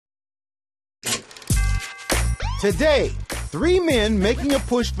Today, three men making a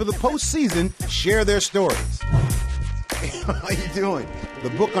push for the postseason share their stories. How you doing?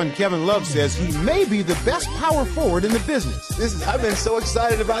 The book on Kevin Love says he may be the best power forward in the business. I've been so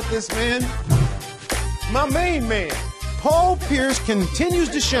excited about this, man. My main man. Paul Pierce continues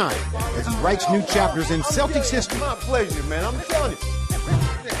to shine as he writes new chapters in Celtics history. My pleasure, man. I'm telling you.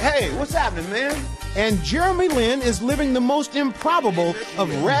 Hey, what's happening, man? And Jeremy Lin is living the most improbable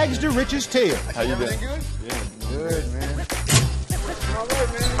of rags to riches tales. How you doing? Good? Yeah, good, man. All right,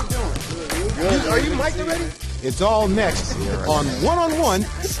 man. How you doing? Good. Are you mic'd already? It's all next on One-on-One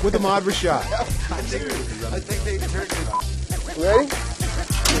with Ahmad Rashad. I think they turned it. Ready?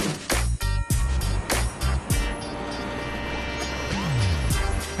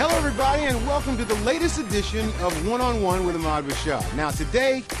 Hello, everybody, and welcome to the latest edition of One-on-One with Ahmad Rashad. Now,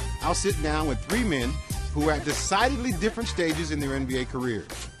 today, I'll sit down with three men who are at decidedly different stages in their NBA careers.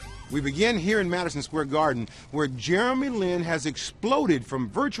 We begin here in Madison Square Garden, where Jeremy Lin has exploded from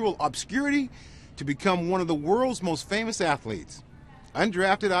virtual obscurity to become one of the world's most famous athletes.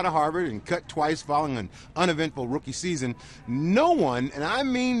 Undrafted out of Harvard and cut twice following an uneventful rookie season, no one, and I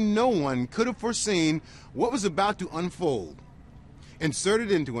mean no one, could have foreseen what was about to unfold. Inserted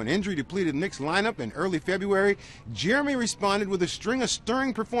into an injury-depleted Knicks lineup in early February, Jeremy responded with a string of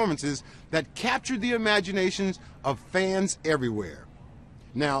stirring performances that captured the imaginations of fans everywhere.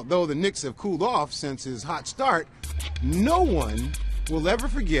 Now, though the Knicks have cooled off since his hot start, no one will ever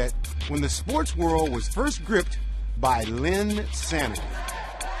forget when the sports world was first gripped by Lin sanity.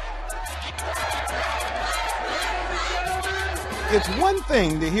 It's one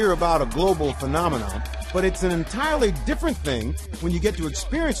thing to hear about a global phenomenon, but it's an entirely different thing when you get to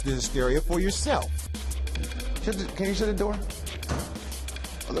experience the hysteria for yourself. Can you shut the door?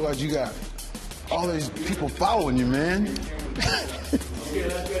 Otherwise, you got all these people following you, man.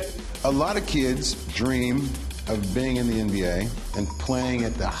 A lot of kids dream of being in the NBA and playing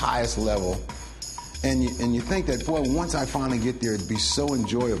at the highest level. And you think that, boy, once I finally get there, it'd be so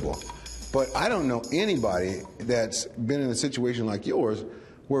enjoyable. But I don't know anybody that's been in a situation like yours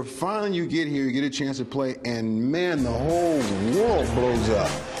where finally you get here, you get a chance to play, and man, the whole world blows up.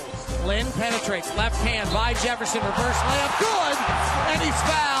 Lin penetrates, left hand by Jefferson, reverse layup, good, and he's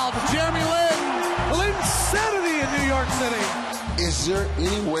fouled. Jeremy Lin, Linsanity in New York City. Is there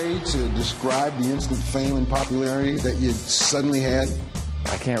any way to describe the instant fame and popularity that you suddenly had?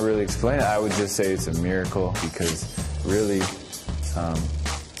 I can't really explain it. I would just say it's a miracle because really,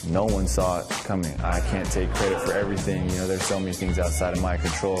 no one saw it coming. I can't take credit for everything. You know, there's so many things outside of my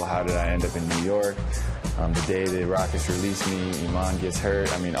control. How did I end up in New York? The day the Rockets released me, Iman gets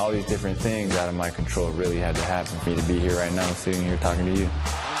hurt. I mean, all these different things out of my control really had to happen for me to be here right now, sitting here talking to you.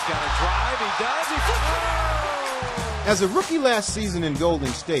 He's got a drive. He does. He flips. As a rookie last season in Golden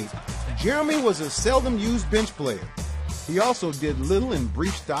State, Jeremy was a seldom-used bench player. He also did little in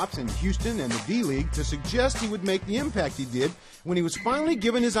brief stops in Houston and the D-League to suggest he would make the impact he did when he was finally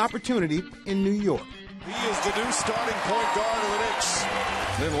given his opportunity in New York. He is the new starting point guard of the Knicks.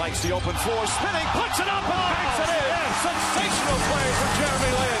 Lin likes the open floor, spinning, puts it up, banks it in. Yeah, sensational play from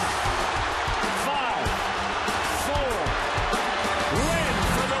Jeremy Lin. 5, 4, Lin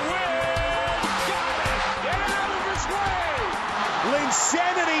for the win. Got it. Get out of his way.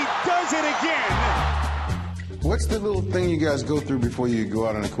 Linsanity does it again. What's the little thing you guys go through before you go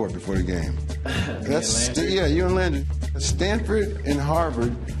out on the court before the game? Yeah, you and Landon. Stanford and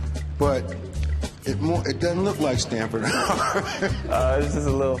Harvard, but it doesn't look like Stanford and Harvard. It's just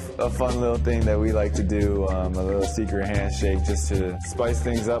a fun little thing that we like to do, a little secret handshake just to spice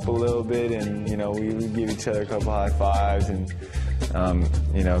things up a little bit, and you know we give each other a couple high fives and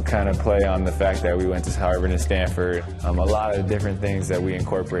you know, kind of play on the fact that we went to Harvard and Stanford. A lot of different things that we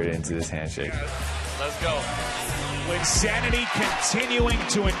incorporated into this handshake. Let's go. Linsanity continuing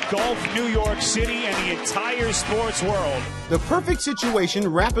to engulf New York City and the entire sports world. The perfect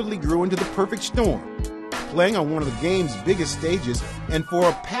situation rapidly grew into the perfect storm. Playing on one of the game's biggest stages, and for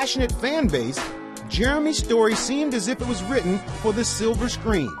a passionate fan base, Jeremy's story seemed as if it was written for the silver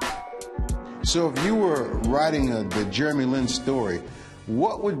screen. So if you were writing the Jeremy Lin story,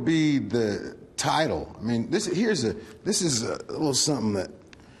 what would be the title? I mean, this is a little something that,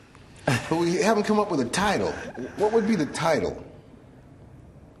 but we haven't come up with a title. What would be the title?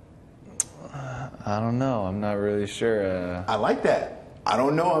 I don't know. I'm not really sure. I like that. I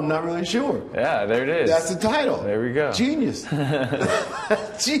don't know. I'm not really sure. Yeah, there it is. That's the title. There we go. Genius.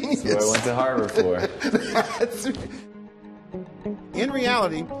 Genius. That's what I went to Harvard for. In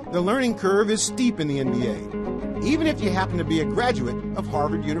reality, the learning curve is steep in the NBA, even if you happen to be a graduate of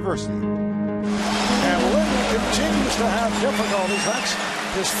Harvard University. And Lin continues to have difficulties. That's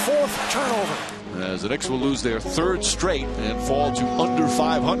his fourth turnover. as the Knicks will lose their third straight and fall to under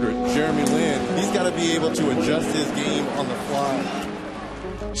 500. Jeremy Lin, he's got to be able to adjust his game on the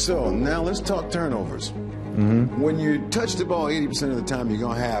fly. So now let's talk turnovers. When you touch the ball 80% of the time, you're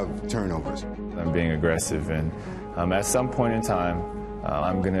going to have turnovers. I'm being aggressive, and at some point in time,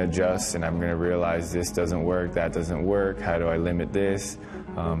 I'm going to adjust, and I'm going to realize this doesn't work, that doesn't work. How do I limit this?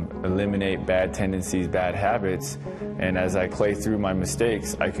 Eliminate bad tendencies, bad habits, and as I play through my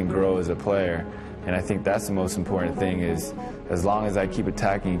mistakes, I can grow as a player. And I think that's the most important thing, is as long as I keep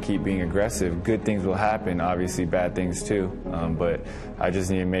attacking and keep being aggressive, good things will happen, obviously bad things too. But I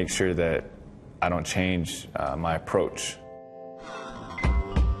just need to make sure that I don't change my approach.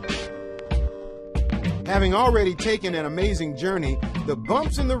 Having already taken an amazing journey, the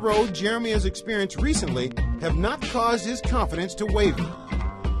bumps in the road Jeremy has experienced recently have not caused his confidence to waver.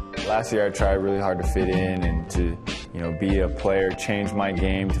 Last year I tried really hard to fit in and to, be a player, change my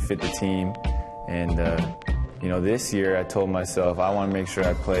game to fit the team. And, this year I told myself I want to make sure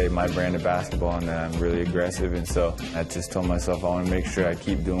I play my brand of basketball and that I'm really aggressive. And so I just told myself I want to make sure I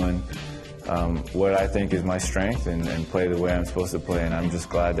keep doing what I think is my strength and play the way I'm supposed to play. And I'm just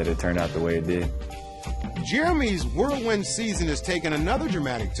glad that it turned out the way it did. Jeremy's whirlwind season has taken another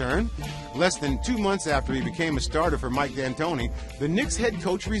dramatic turn. Less than 2 months after he became a starter for Mike D'Antoni, the Knicks head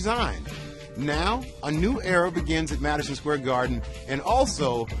coach resigned. Now, a new era begins at Madison Square Garden, and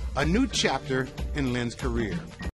also a new chapter in Lin's career.